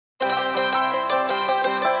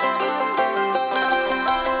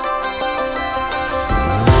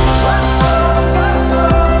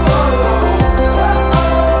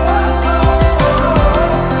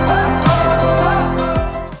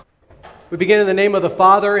We begin in the name of the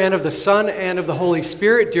Father, and of the Son, and of the Holy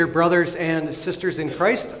Spirit. Dear brothers and sisters in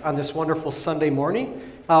Christ, on this wonderful Sunday morning,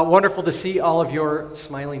 wonderful to see all of your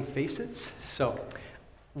smiling faces.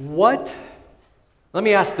 Let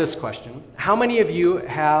me ask this question. How many of you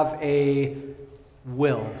have a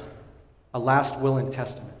will, a last will and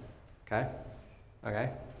testament? Okay.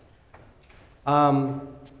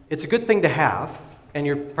 It's a good thing to have, and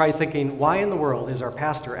you're probably thinking, why in the world is our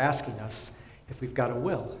pastor asking us if we've got a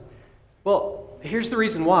will? Well, here's the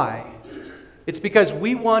reason why. It's because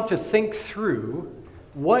we want to think through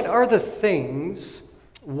what are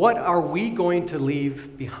we going to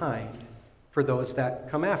leave behind for those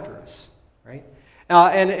that come after us, right?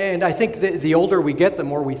 And I think the older we get, the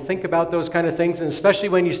more we think about those kind of things, and especially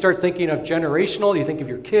when you start thinking of generational, you think of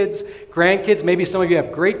your kids, grandkids, maybe some of you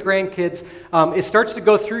have great-grandkids, it starts to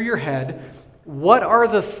go through your head, what are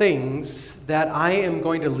the things that I am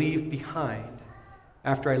going to leave behind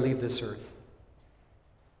after I leave this earth?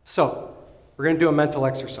 So, we're going to do a mental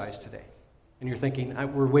exercise today. And you're thinking,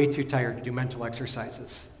 we're way too tired to do mental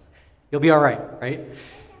exercises. You'll be all right?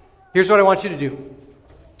 Here's what I want you to do.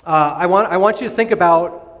 I want you to think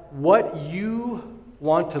about what you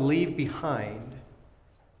want to leave behind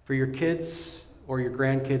for your kids or your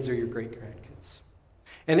grandkids or your great-grandkids.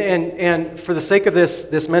 And for the sake of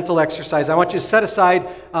this mental exercise, I want you to set aside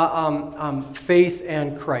faith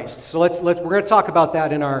and Christ. So we're going to talk about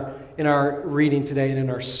that in our reading today and in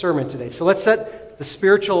our sermon today. So let's set the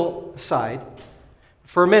spiritual aside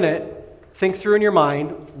for a minute. Think through in your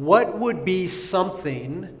mind, what would be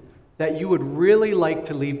something that you would really like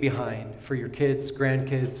to leave behind for your kids,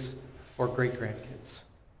 grandkids, or great-grandkids?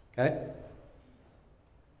 Okay?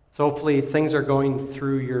 So hopefully things are going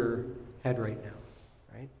through your head right now.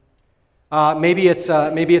 Maybe it's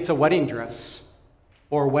a wedding dress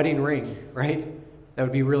or a wedding ring, right? That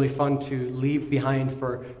would be really fun to leave behind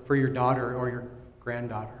for your daughter or your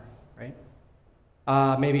granddaughter, right?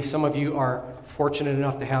 Maybe some of you are fortunate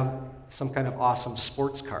enough to have some kind of awesome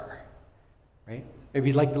sports car, right? Maybe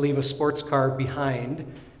you'd like to leave a sports car behind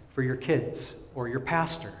for your kids or your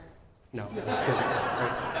pastor. No, just kidding,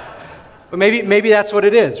 right? But maybe that's what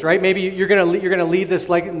it is, right? Maybe you're gonna leave this,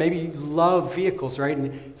 like, maybe you love vehicles, right?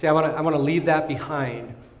 And say, I want to leave that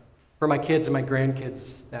behind for my kids and my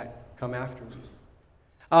grandkids that come after me.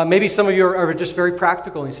 Maybe some of you are just very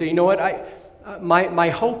practical and you say, you know what? My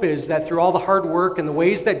hope is that through all the hard work and the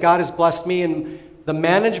ways that God has blessed me and the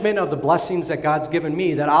management of the blessings that God's given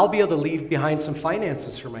me, that I'll be able to leave behind some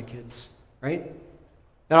finances for my kids, right?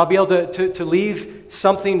 That I'll be able to leave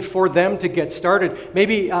something for them to get started.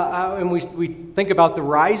 Maybe, and we think about the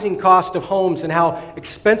rising cost of homes and how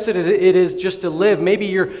expensive it is just to live. Maybe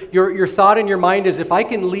your thought in your mind is, if I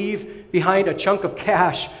can leave behind a chunk of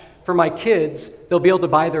cash for my kids, they'll be able to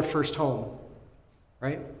buy their first home,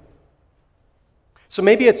 right? So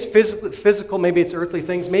maybe it's physical, maybe it's earthly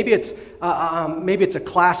things, maybe it's a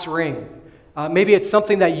class ring. Maybe it's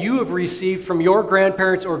something that you have received from your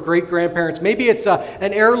grandparents or great-grandparents. Maybe it's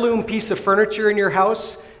an heirloom piece of furniture in your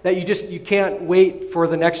house that you can't wait for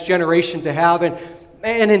the next generation to have.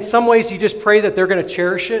 And in some ways, you just pray that they're going to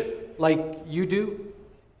cherish it like you do.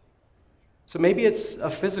 So maybe it's a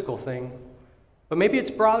physical thing, but maybe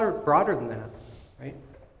it's broader than that, right?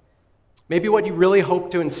 Maybe what you really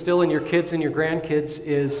hope to instill in your kids and your grandkids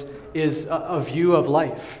is a view of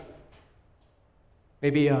life.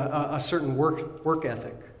 Maybe a certain work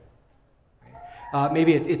ethic.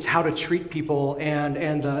 Maybe it's how to treat people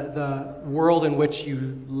and the world in which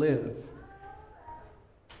you live.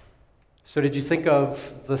 So did you think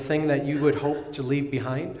of the thing that you would hope to leave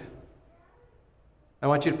behind? I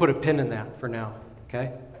want you to put a pin in that for now,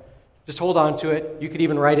 okay? Just hold on to it. You could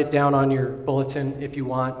even write it down on your bulletin if you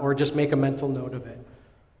want, or just make a mental note of it.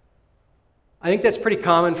 I think that's pretty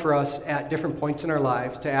common for us at different points in our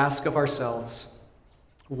lives to ask of ourselves,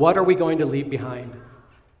 what are we going to leave behind?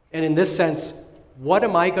 And in this sense, what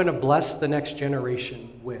am I going to bless the next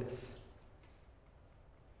generation with?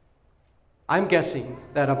 I'm guessing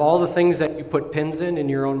that of all the things that you put pins in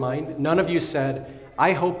your own mind, none of you said,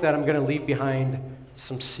 I hope that I'm going to leave behind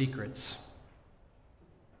some secrets.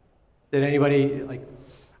 Did anybody,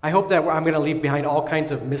 I hope that I'm going to leave behind all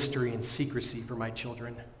kinds of mystery and secrecy for my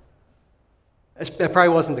children? That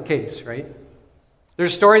probably wasn't the case, right?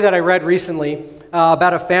 There's a story that I read recently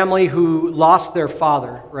about a family who lost their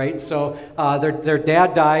father, right? So their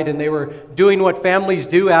dad died, and they were doing what families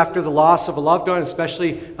do after the loss of a loved one,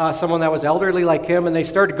 especially someone that was elderly like him, and they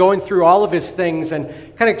started going through all of his things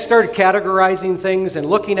and kind of started categorizing things and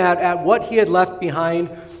looking at what he had left behind.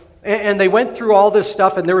 And they went through all this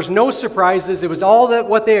stuff, and there was no surprises. It was all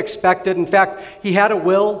what they expected. In fact, he had a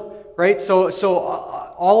will, right? So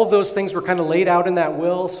all of those things were kind of laid out in that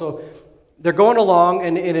will. So they're going along,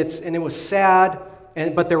 and it was sad,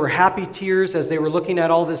 but there were happy tears as they were looking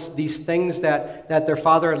at all these things that their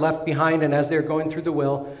father had left behind, and as they were going through the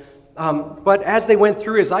will. But as they went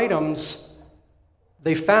through his items,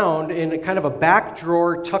 they found in kind of a back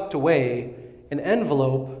drawer tucked away an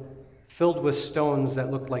envelope filled with stones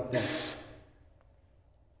that looked like this.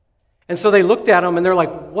 And so they looked at them and they're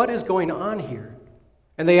like, what is going on here?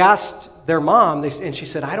 And they asked their mom, and she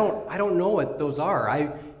said, I don't know what those are.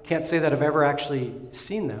 I can't say that I've ever actually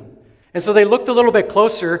seen them. And so they looked a little bit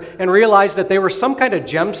closer and realized that they were some kind of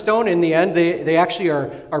gemstone. In the end, they actually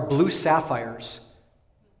are blue sapphires.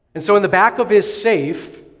 And so in the back of his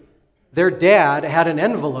safe, their dad had an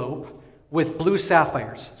envelope with blue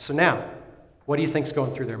sapphires. So now, what do you think's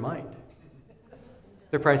going through their mind?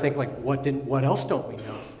 They're probably thinking, like, what else don't we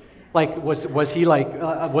know? Like, was he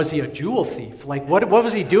a jewel thief? Like, what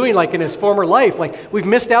was he doing, like, in his former life? Like, we've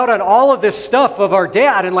missed out on all of this stuff of our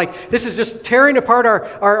dad, and, like, this is just tearing apart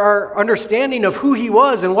our understanding of who he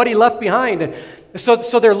was and what he left behind. And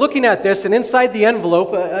so they're looking at this, and inside the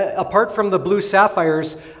envelope, apart from the blue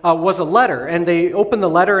sapphires, was a letter. And they open the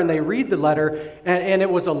letter, and they read the letter, and it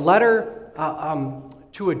was a letter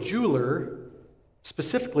to a jeweler,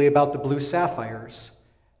 specifically about the blue sapphires,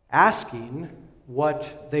 asking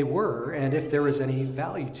what they were and if there was any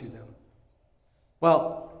value to them.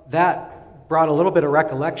 Well, that brought a little bit of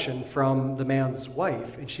recollection from the man's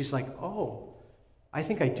wife, and she's like, oh, I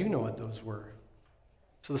think I do know what those were.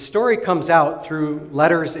 So the story comes out through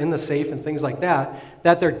letters in the safe and things like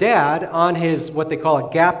that their dad, on his, what they call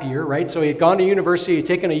a gap year, right? So he had gone to university, he had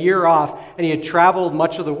taken a year off, and he had traveled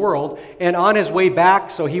much of the world. And on his way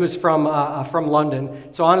back, so he was from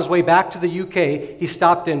London, so on his way back to the UK, he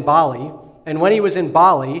stopped in Bali. And when he was in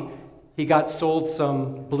Bali, he got sold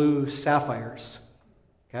some blue sapphires,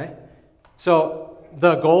 okay? So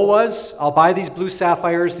the goal was, I'll buy these blue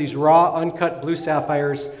sapphires, these raw, uncut blue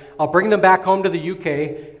sapphires, I'll bring them back home to the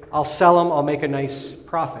UK, I'll sell them, I'll make a nice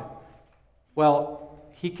profit. Well,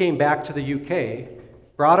 he came back to the UK,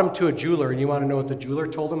 brought them to a jeweler, and you want to know what the jeweler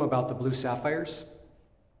told him about the blue sapphires?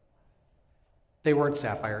 They weren't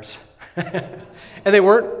sapphires. And they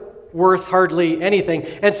weren't worth hardly anything.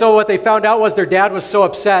 And so what they found out was their dad was so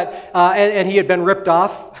upset, and he had been ripped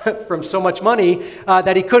off from so much money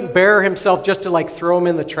that he couldn't bear himself just to, like, throw them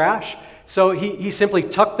in the trash. So he simply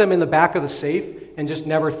tucked them in the back of the safe and just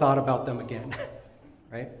never thought about them again,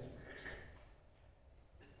 right?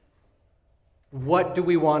 What do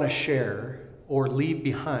we want to share or leave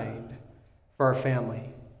behind for our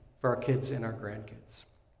family, for our kids and our grandkids?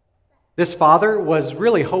 This father was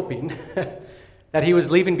really hoping that he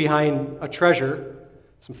was leaving behind a treasure,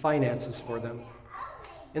 some finances for them.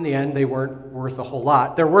 In the end, they weren't worth a whole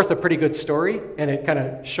lot. They're worth a pretty good story, and it kind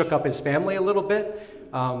of shook up his family a little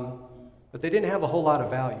bit, but they didn't have a whole lot of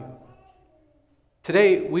value.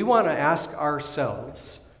 Today, we want to ask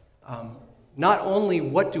ourselves, not only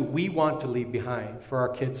what do we want to leave behind for our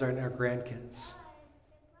kids and our grandkids,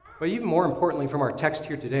 but even more importantly from our text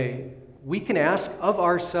here today, we can ask of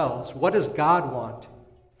ourselves, what does God want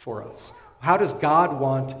for us? How does God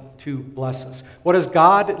want to bless us? What does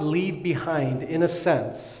God leave behind, in a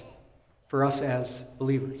sense, for us as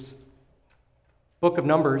believers? Book of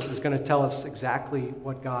Numbers is going to tell us exactly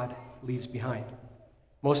what God leaves behind.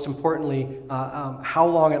 Most importantly, how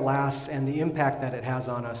long it lasts and the impact that it has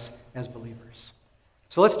on us as believers.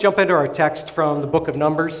 So let's jump into our text from the book of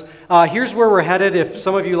Numbers. Here's where we're headed. If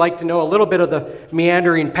some of you like to know a little bit of the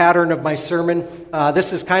meandering pattern of my sermon,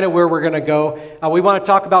 this is kind of where we're going to go. We want to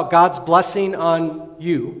talk about God's blessing on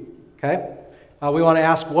you. Okay? We want to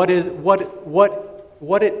ask what it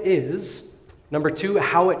is. Number 2,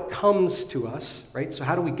 how it comes to us. Right? So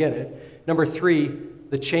how do we get it? Number 3,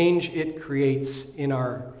 the change it creates in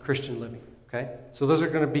our Christian living. Okay? So those are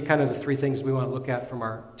going to be kind of the 3 things we want to look at from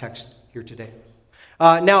our text here today.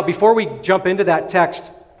 Now, before we jump into that text,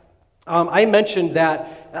 I mentioned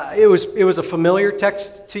that it was a familiar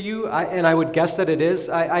text to you, and I would guess that it is.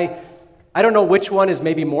 I don't know which one is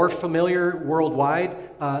maybe more familiar worldwide,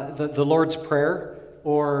 the Lord's Prayer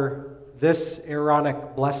or this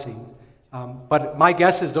Aaronic blessing. But my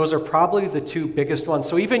guess is those are probably the 2 biggest ones.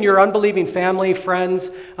 So even your unbelieving family, friends,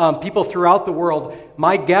 people throughout the world,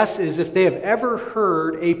 my guess is if they have ever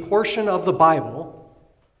heard a portion of the Bible,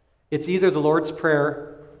 it's either the Lord's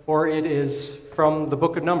Prayer or it is from the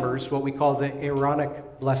book of Numbers, what we call the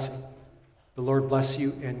Aaronic blessing. The Lord bless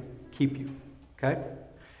you and keep you. Okay?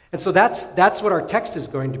 And so that's what our text is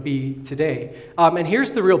going to be today. And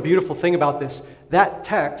here's the real beautiful thing about this. That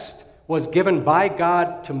text was given by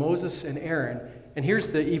God to Moses and Aaron. And here's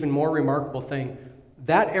the even more remarkable thing.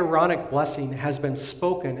 That Aaronic blessing has been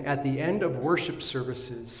spoken at the end of worship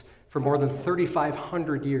services for more than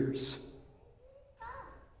 3,500 years.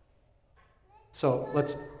 So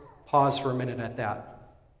let's pause for a minute at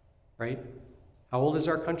that, right? How old is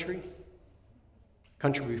our country?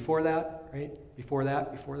 Country before that, right? Before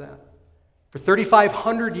that. For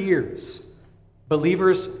 3,500 years,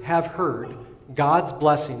 believers have heard God's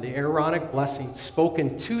blessing, the Aaronic blessing,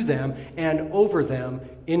 spoken to them and over them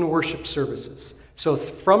in worship services. So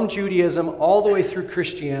from Judaism all the way through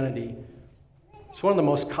Christianity, it's one of the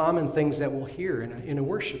most common things that we'll hear in a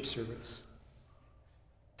worship service.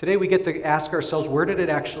 Today we get to ask ourselves, where did it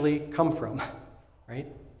actually come from? Right?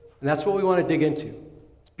 And that's what we want to dig into.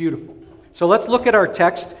 It's beautiful. So let's look at our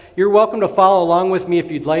text. You're welcome to follow along with me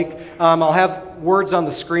if you'd like. I'll have words on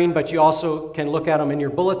the screen, but you also can look at them in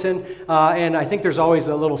your bulletin. And I think there's always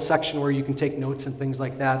a little section where you can take notes and things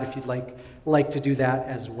like that if you'd like to do that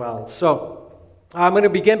as well. So I'm going to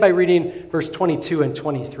begin by reading verse 22 and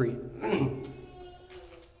 23.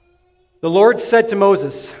 The Lord said to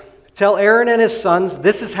Moses, "Tell Aaron and his sons,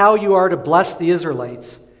 this is how you are to bless the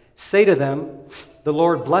Israelites. Say to them, the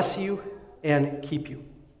Lord bless you and keep you."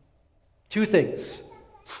 Two things.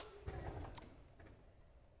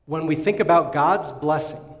 When we think about God's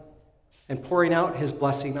blessing and pouring out his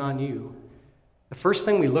blessing on you, the first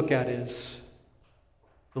thing we look at is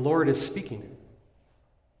the Lord is speaking.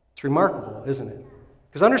 It's remarkable, isn't it?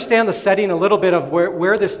 Because understand the setting a little bit of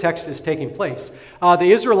where this text is taking place.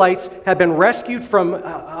 The Israelites had been rescued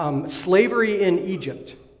from slavery in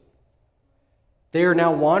Egypt. They are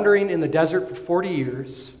now wandering in the desert for 40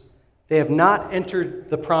 years. They have not entered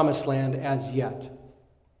the promised land as yet.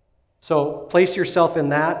 So place yourself in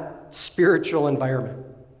that spiritual environment,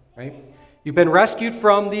 right? You've been rescued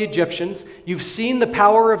from the Egyptians. You've seen the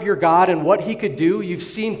power of your God and what he could do. You've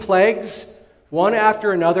seen plagues, one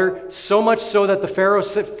after another, so much so that the Pharaoh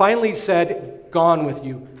finally said, "Gone with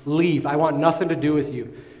you. Leave. I want nothing to do with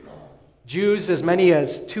you." Jews, as many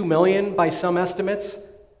as 2 million by some estimates,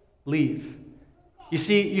 leave. You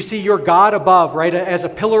see your God above, right, as a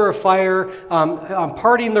pillar of fire,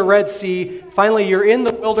 parting the Red Sea. Finally, you're in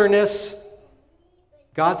the wilderness.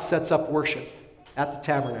 God sets up worship at the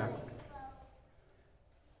tabernacle.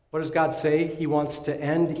 What does God say he wants to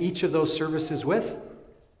end each of those services with?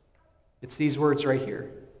 It's these words right here.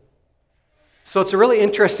 So it's a really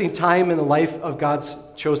interesting time in the life of God's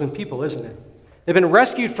chosen people, isn't it? They've been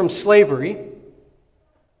rescued from slavery,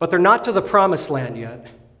 but they're not to the promised land yet.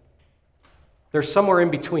 They're somewhere in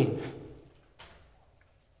between.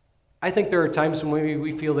 I think there are times when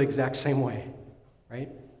we feel the exact same way, right?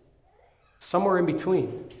 Somewhere in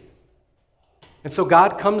between. And so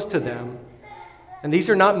God comes to them, and these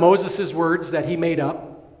are not Moses' words that he made up.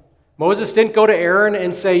 Moses didn't go to Aaron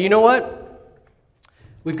and say, "You know what?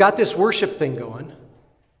 We've got this worship thing going,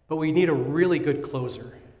 but we need a really good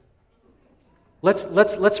closer.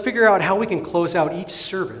 Let's figure out how we can close out each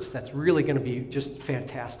service that's really going to be just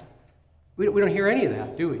fantastic." We don't hear any of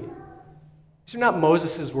that, do we? These are not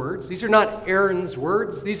Moses' words. These are not Aaron's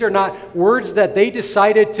words. These are not words that they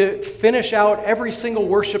decided to finish out every single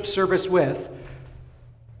worship service with.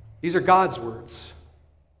 These are God's words.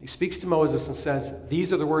 He speaks to Moses and says,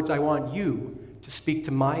 "These are the words I want you to speak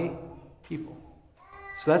to my people."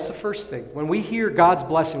 So that's the first thing. When we hear God's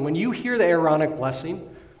blessing, when you hear the Aaronic blessing,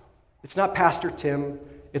 it's not Pastor Tim,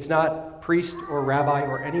 it's not priest or rabbi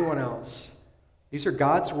or anyone else. These are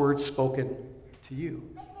God's words spoken to you.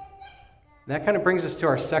 And that kind of brings us to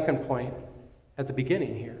our second point at the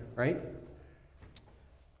beginning here, right?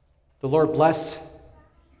 The Lord bless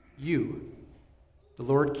you. The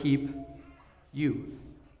Lord keep you.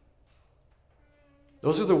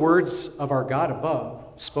 Those are the words of our God above,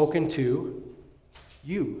 spoken to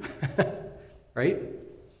you, right?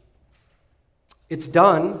 It's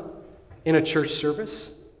done in a church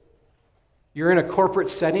service. You're in a corporate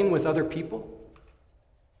setting with other people.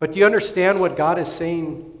 But do you understand what God is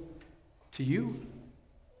saying to you?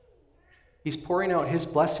 He's pouring out his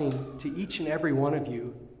blessing to each and every one of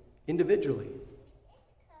you individually.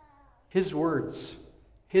 His words,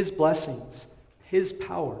 his blessings, his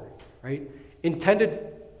power, right?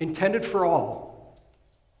 Intended for all.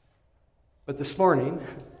 But this morning,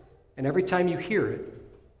 and every time you hear it,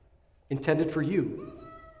 intended for you,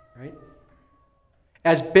 right?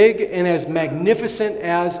 As big and as magnificent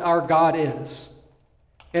as our God is,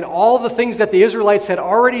 and all the things that the Israelites had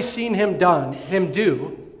already seen him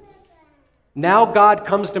do, now God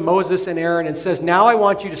comes to Moses and Aaron and says, "Now I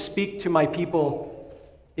want you to speak to my people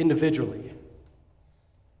individually."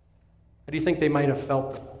 How do you think they might have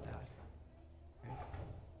felt about that?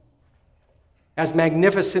 As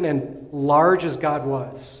magnificent and large as God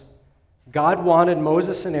was, God wanted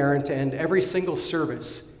Moses and Aaron to end every single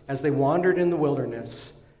service as they wandered in the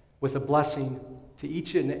wilderness with a blessing to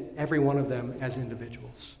each and every one of them as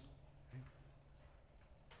individuals.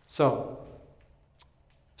 So,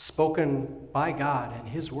 spoken by God and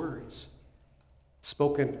His words,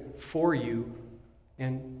 spoken for you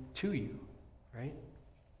and to you, right?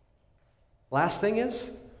 Last thing is,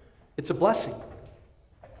 it's a blessing.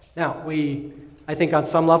 Now, I think on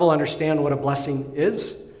some level understand what a blessing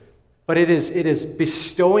is, but it is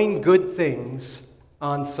bestowing good things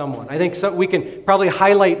on someone. I think we can probably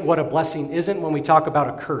highlight what a blessing isn't when we talk about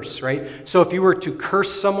a curse, right? So if you were to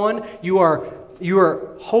curse someone, you are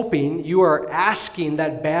hoping, you are asking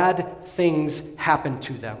that bad things happen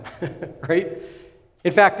to them, right?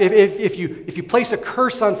 In fact, if you place a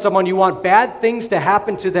curse on someone, you want bad things to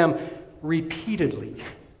happen to them repeatedly,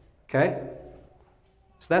 okay?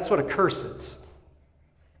 So that's what a curse is.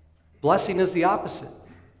 Blessing is the opposite.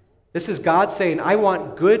 This is God saying, I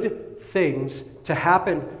want good things to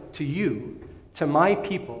happen to you, to my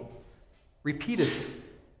people, repeatedly.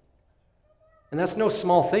 And that's no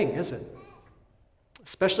small thing, is it?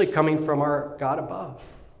 Especially coming from our God above.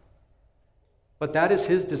 But that is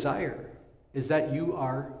His desire, is that you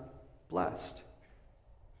are blessed.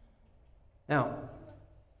 Now,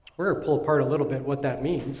 we're going to pull apart a little bit what that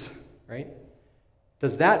means, right?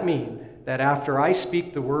 Does that mean that after I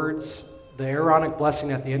speak the words, the Aaronic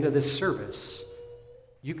blessing at the end of this service,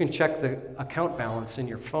 you can check the account balance in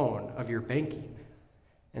your phone of your banking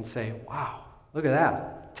and say, wow, look at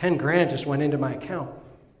that. 10 grand just went into my account.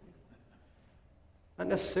 Not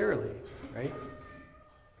necessarily, right?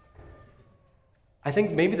 I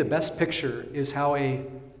think maybe the best picture is how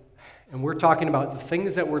and we're talking about the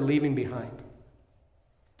things that we're leaving behind.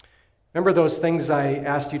 Remember those things I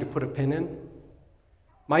asked you to put a pin in?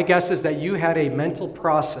 My guess is that you had a mental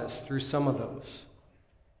process through some of those.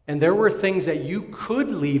 And there were things that you could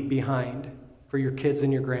leave behind for your kids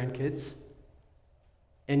and your grandkids,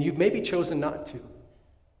 and you've maybe chosen not to.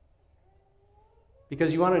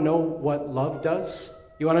 Because you want to know what love does?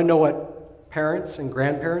 You want to know what parents and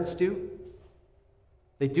grandparents do?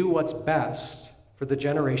 They do what's best for the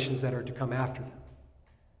generations that are to come after them.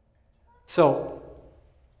 So,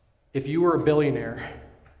 if you were a billionaire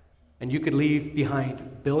and you could leave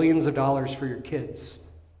behind billions of dollars for your kids,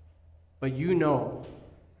 but you know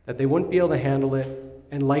that they wouldn't be able to handle it,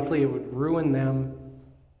 and likely it would ruin them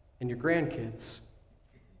and your grandkids,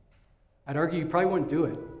 I'd argue you probably wouldn't do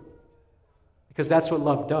it. Because that's what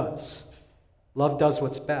love does. Love does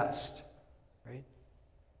what's best, right?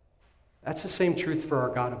 That's the same truth for our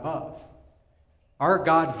God above. Our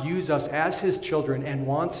God views us as His children and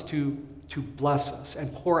wants to bless us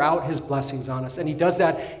and pour out His blessings on us. And He does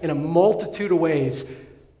that in a multitude of ways.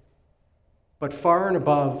 But far and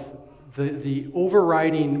above, the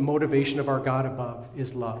overriding motivation of our God above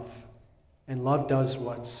is love. And love does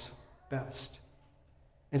what's best.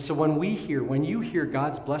 And so when you hear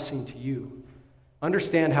God's blessing to you,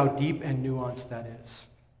 understand how deep and nuanced that is.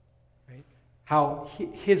 Right? How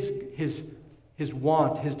his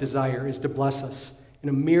want, His desire is to bless us in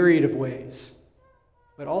a myriad of ways.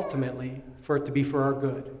 But ultimately, for it to be for our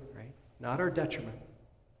good, right? Not our detriment.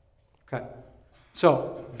 Okay.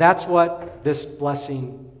 So, that's what this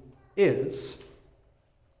blessing is.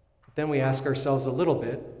 But then we ask ourselves a little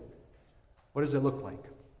bit, what does it look like?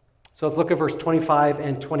 So let's look at verse 25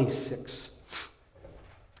 and 26. It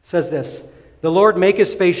says this, "The Lord make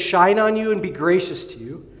His face shine on you and be gracious to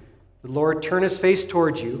you. The Lord turn His face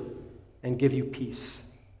towards you and give you peace."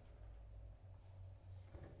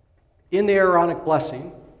 In the Aaronic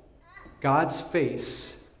blessing, God's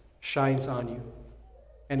face shines on you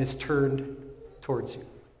and is turned towards you.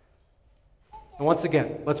 And once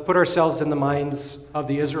again, let's put ourselves in the minds of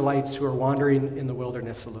the Israelites who are wandering in the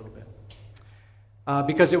wilderness a little bit.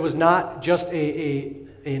 Because it was not just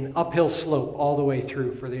an uphill slope all the way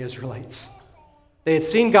through for the Israelites. They had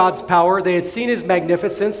seen God's power. They had seen His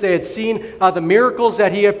magnificence. They had seen the miracles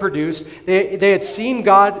that He had produced. They had seen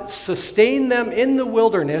God sustain them in the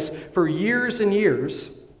wilderness for years and years.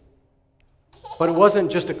 But it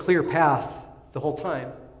wasn't just a clear path the whole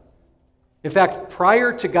time. In fact,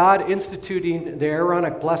 prior to God instituting the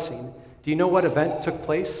Aaronic blessing, do you know what event took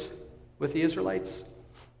place with the Israelites?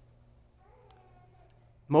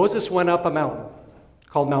 Moses went up a mountain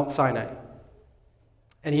called Mount Sinai.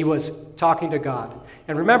 And he was talking to God.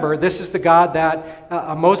 And remember, this is the God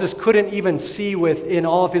that Moses couldn't even see in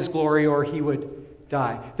all of His glory, or he would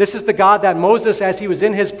die. This is the God that Moses, as he was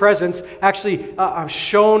in His presence, actually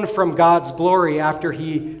shone from God's glory after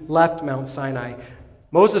he left Mount Sinai.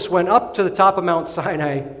 Moses went up to the top of Mount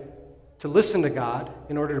Sinai to listen to God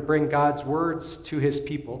in order to bring God's words to his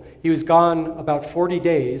people. He was gone about 40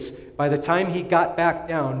 days. By the time he got back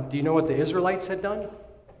down, do you know what the Israelites had done?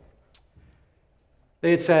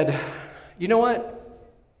 They had said, you know what?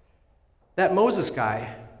 That Moses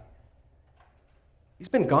guy, he's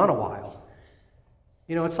been gone a while.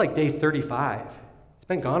 You know, it's like day 35. He's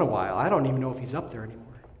been gone a while. I don't even know if he's up there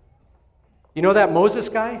anymore. You know that Moses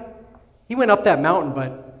guy? He went up that mountain,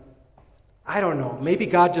 but I don't know. Maybe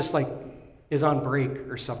God just is on break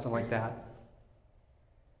or something like that.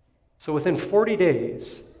 So within 40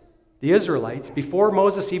 days, the Israelites, before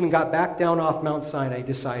Moses even got back down off Mount Sinai,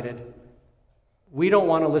 decided, we don't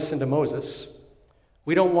want to listen to Moses.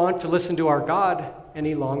 We don't want to listen to our God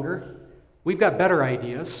any longer. We've got better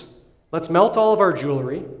ideas. Let's melt all of our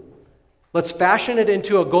jewelry. Let's fashion it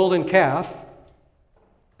into a golden calf,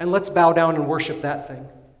 and let's bow down and worship that thing.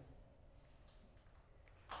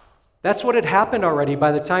 That's what had happened already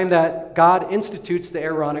by the time that God institutes the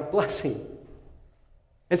Aaronic blessing.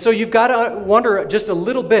 And so you've got to wonder just a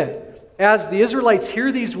little bit, as the Israelites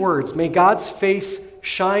hear these words, may God's face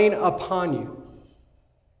shine upon you,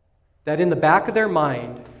 that in the back of their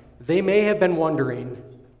mind, they may have been wondering,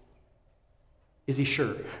 is he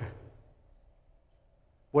sure?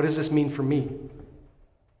 What does this mean for me?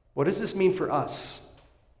 What does this mean for us?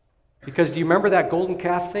 Because do you remember that golden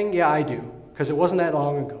calf thing? Yeah, I do, because it wasn't that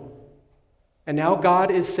long ago. And now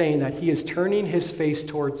God is saying that he is turning his face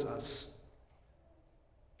towards us.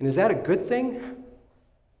 And is that a good thing?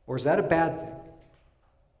 Or is that a bad thing?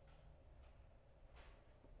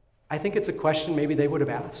 I think it's a question maybe they would have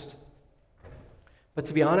asked. But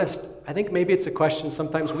to be honest, I think maybe it's a question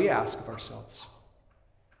sometimes we ask of ourselves.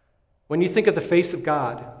 When you think of the face of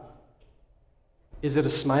God, is it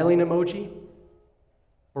a smiling emoji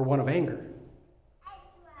or one of anger?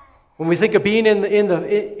 When we think of being in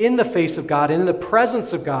the face of God, and in the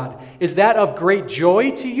presence of God, is that of great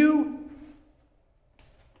joy to you?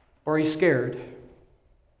 Or are you scared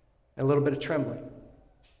and a little bit of trembling?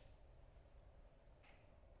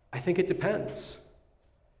 I think it depends.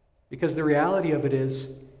 Because the reality of it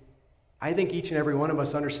is, I think each and every one of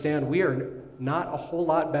us understand we are not a whole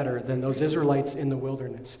lot better than those Israelites in the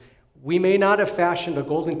wilderness. We may not have fashioned a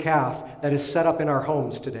golden calf that is set up in our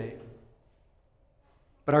homes today.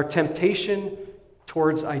 But our temptation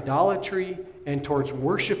towards idolatry and towards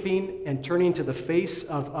worshiping and turning to the face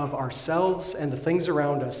of ourselves and the things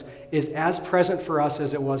around us is as present for us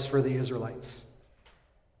as it was for the Israelites.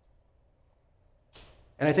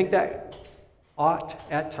 And I think that ought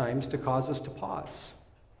at times to cause us to pause.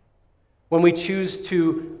 When we choose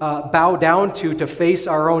to bow down to face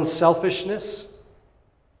our own selfishness,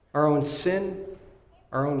 our own sin,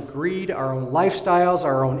 our own greed, our own lifestyles,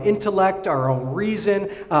 our own intellect, our own reason,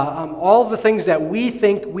 all the things that we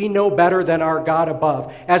think we know better than our God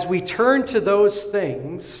above. As we turn to those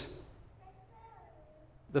things,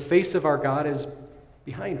 the face of our God is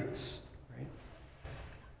behind us. Right?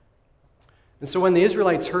 And so when the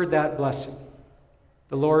Israelites heard that blessing,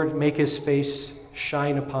 the Lord make his face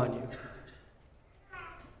shine upon you,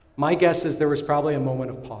 my guess is there was probably a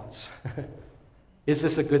moment of pause. Is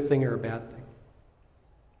this a good thing or a bad thing?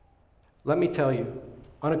 Let me tell you,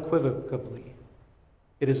 unequivocally,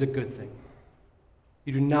 it is a good thing.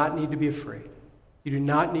 You do not need to be afraid. You do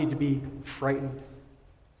not need to be frightened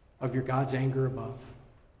of your God's anger above.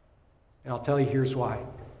 And I'll tell you, here's why.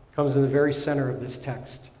 It comes in the very center of this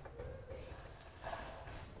text.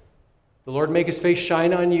 The Lord make his face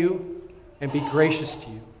shine on you and be gracious to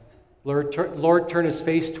you. Lord, turn his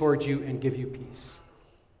face towards you and give you peace.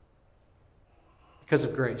 Because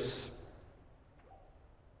of grace.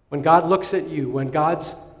 When God looks at you, when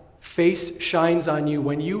God's face shines on you,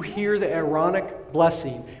 when you hear the Aaronic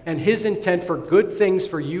blessing and his intent for good things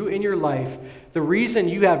for you in your life, the reason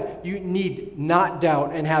you need not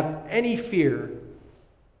doubt and have any fear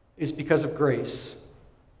is because of grace.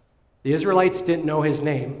 The Israelites didn't know his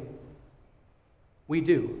name. We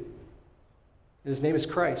do. His name is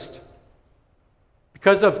Christ.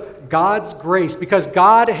 Because of God's grace, because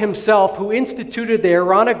God himself, who instituted the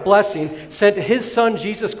Aaronic blessing, sent his son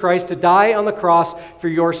Jesus Christ to die on the cross for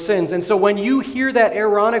your sins. And so when you hear that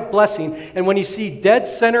Aaronic blessing, and when you see dead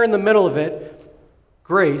center in the middle of it,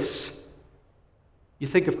 grace, you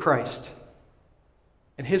think of Christ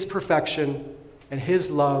and his perfection and his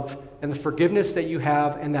love and the forgiveness that you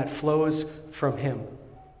have and that flows from him.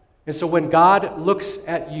 And so when God looks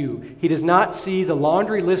at you, he does not see the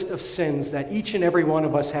laundry list of sins that each and every one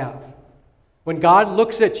of us have. When God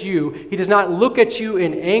looks at you, he does not look at you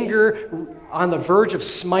in anger on the verge of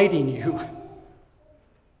smiting you,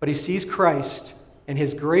 but he sees Christ and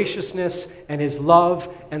his graciousness and his love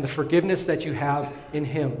and the forgiveness that you have in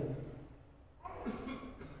him.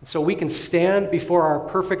 So we can stand before our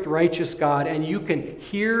perfect, righteous God, and you can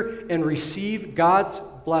hear and receive God's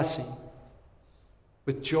blessing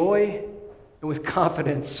with joy and with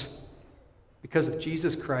confidence because of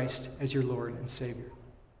Jesus Christ as your Lord and Savior.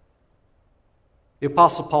 The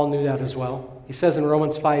Apostle Paul knew that as well. He says in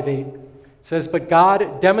Romans 5:8, says, "But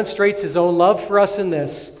God demonstrates his own love for us in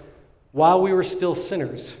this: while we were still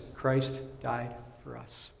sinners, Christ died for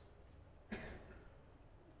us."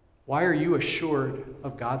 Why are you assured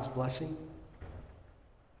of God's blessing?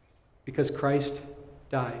 Because Christ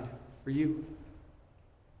died for you.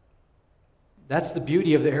 That's the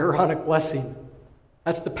beauty of the Aaronic blessing.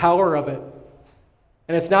 That's the power of it.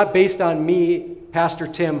 And it's not based on me, Pastor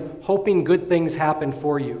Tim, hoping good things happen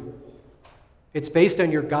for you. It's based on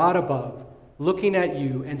your God above, looking at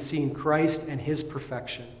you and seeing Christ and his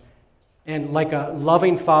perfection. And like a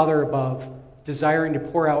loving Father above, desiring to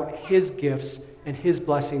pour out his gifts and his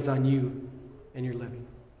blessings on you and your living.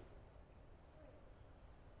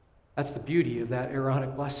 That's the beauty of that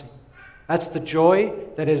Aaronic blessing. That's the joy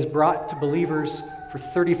that is brought to believers for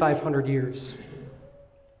 3,500 years.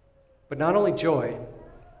 But not only joy,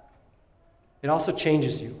 it also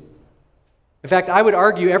changes you. In fact, I would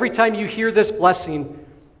argue every time you hear this blessing,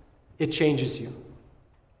 it changes you.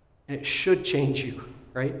 And it should change you,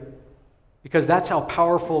 right? Because that's how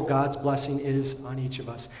powerful God's blessing is on each of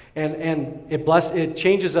us. And it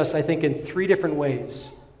changes us, I think, in 3 different ways.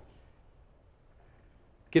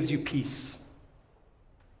 It gives you peace.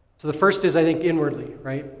 So the first is, I think, inwardly,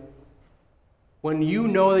 right? When you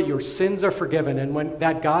know that your sins are forgiven and when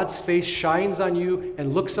that God's face shines on you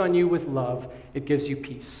and looks on you with love, it gives you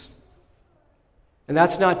peace. And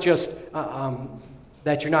that's not just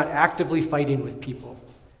that you're not actively fighting with people.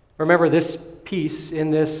 Remember, this peace in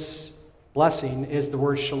this blessing is the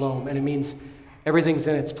word shalom, and it means everything's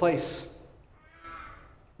in its place.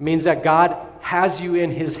 It means that God has you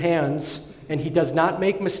in his hands, and he does not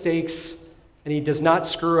make mistakes, and he does not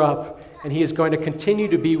screw up, and he is going to continue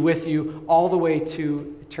to be with you all the way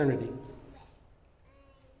to eternity.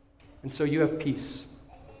 And so you have peace.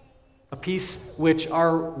 A peace which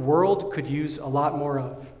our world could use a lot more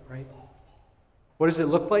of, right? What does it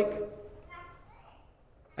look like?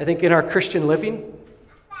 I think in our Christian living,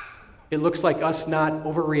 it looks like us not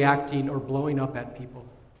overreacting or blowing up at people.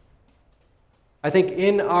 I think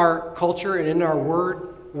in our culture and in our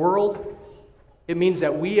world, it means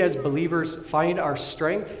that we as believers find our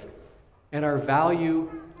strength and our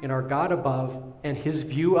value in our God above and his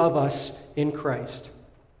view of us in Christ.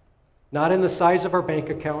 Not in the size of our bank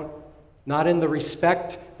account, not in the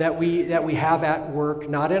respect that we have at work,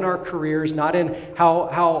 not in our careers, not in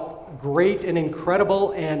how great and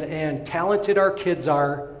incredible and talented our kids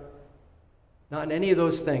are. Not in any of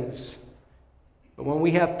those things. But when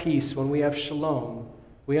we have peace, when we have shalom,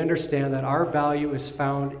 we understand that our value is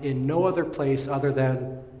found in no other place other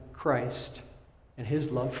than Christ and his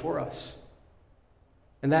love for us.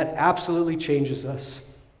 And that absolutely changes us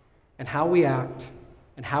and how we act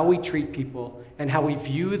and how we treat people and how we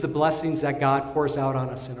view the blessings that God pours out on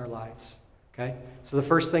us in our lives. Okay? So the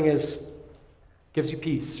first thing is, gives you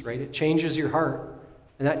peace, right? It changes your heart,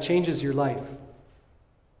 and that changes your life.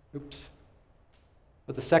 Oops.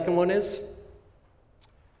 But the second one is,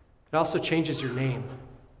 it also changes your name.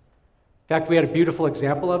 In fact, we had a beautiful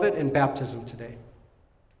example of it in baptism today,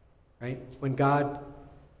 right? When God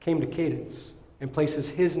came to Cadence and places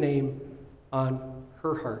his name on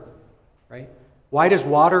her heart, right? Why does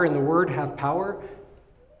water and the word have power?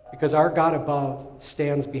 Because our God above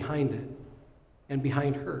stands behind it and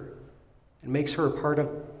behind her and makes her a part of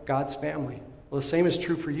God's family. Well, the same is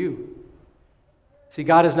true for you. See,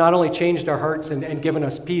 God has not only changed our hearts and given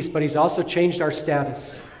us peace, but he's also changed our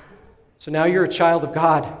status. So now you're a child of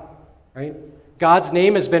God, right? God's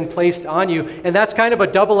name has been placed on you, and that's kind of a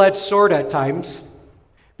double-edged sword at times,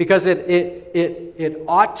 because it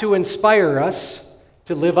ought to inspire us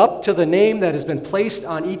to live up to the name that has been placed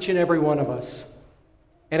on each and every one of us.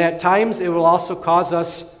 And at times, it will also cause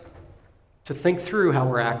us to think through how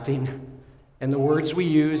we're acting and the words we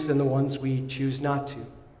use and the ones we choose not to.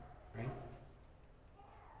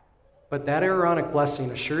 But that Aaronic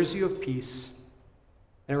blessing assures you of peace,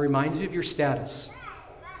 and it reminds you of your status.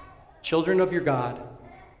 Children of your God,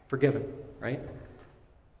 forgiven, right?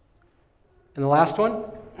 And the last one,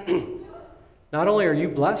 not only are you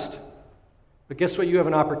blessed, but guess what you have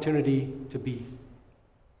an opportunity to be?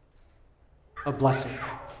 A blessing,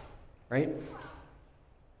 right?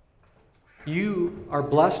 You are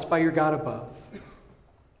blessed by your God above,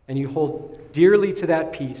 and you hold dearly to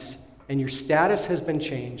that peace, and your status has been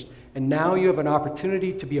changed. And now you have an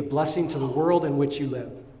opportunity to be a blessing to the world in which you live.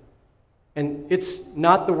 And it's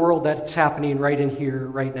not the world that's happening right in here,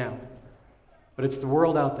 right now, but it's the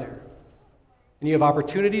world out there. And you have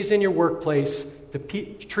opportunities in your workplace to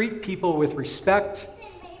treat people with respect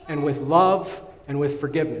and with love and with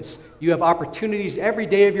forgiveness. You have opportunities every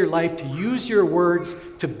day of your life to use your words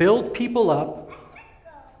to build people up,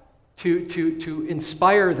 to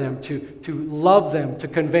inspire them, to love them, to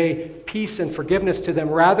convey peace and forgiveness to them,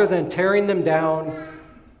 rather than tearing them down,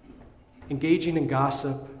 engaging in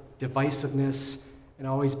gossip, divisiveness, and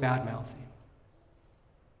always bad-mouthing.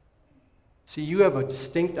 See, you have a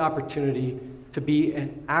distinct opportunity to be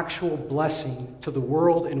an actual blessing to the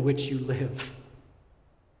world in which you live.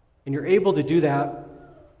 And you're able to do that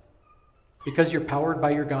because you're powered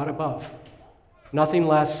by your God above. Nothing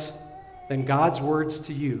less than God's words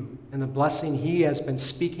to you and the blessing He has been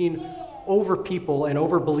speaking over people and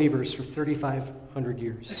over believers for 3,500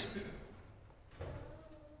 years.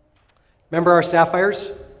 Remember our sapphires?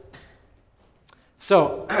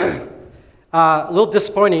 So, a little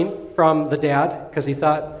disappointing from the dad because he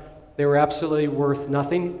thought they were absolutely worth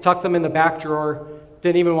nothing. Tucked them in the back drawer.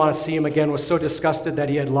 Didn't even want to see him again. Was so disgusted that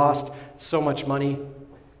he had lost so much money.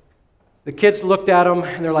 The kids looked at him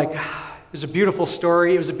and they're like, it was a beautiful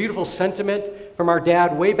story. It was a beautiful sentiment from our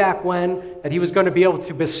dad way back when that he was going to be able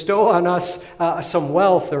to bestow on us some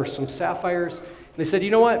wealth or some sapphires. And they said,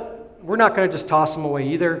 you know what? We're not going to just toss them away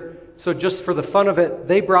either. So just for the fun of it,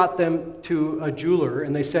 they brought them to a jeweler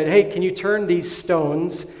and they said, hey, can you turn these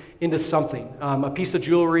stones into something? A piece of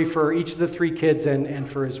jewelry for each of the three kids and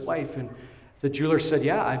for his wife. And the jeweler said,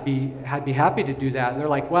 yeah, I'd be happy to do that. And they're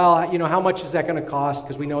like, well, you know, how much is that going to cost?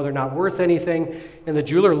 Because we know they're not worth anything. And the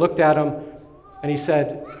jeweler looked at him and he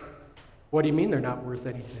said, what do you mean they're not worth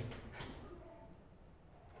anything?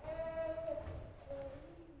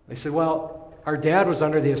 They said, well, our dad was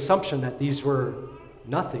under the assumption that these were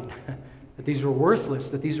nothing, that these were worthless,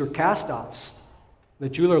 that these were cast-offs. The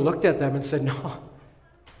jeweler looked at them and said, no,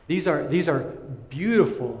 these are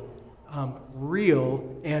beautiful,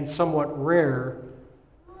 real, and somewhat rare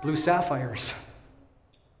blue sapphires,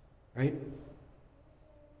 right?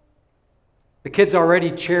 The kids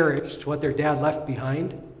already cherished what their dad left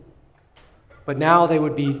behind, but now they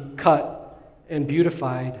would be cut and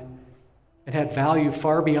beautified and had value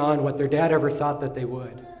far beyond what their dad ever thought that they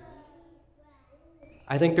would.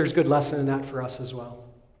 I think there's good lesson in that for us as well.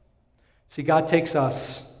 See, God takes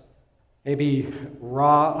us, maybe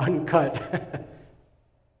raw, uncut,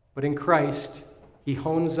 but in Christ, He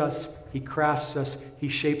hones us, He crafts us, He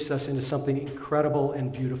shapes us into something incredible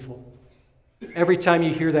and beautiful. Every time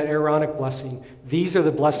you hear that Aaronic blessing, these are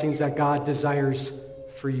the blessings that God desires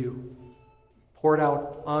for you, poured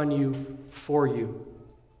out on you, for you,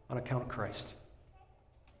 on account of Christ.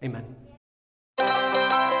 Amen.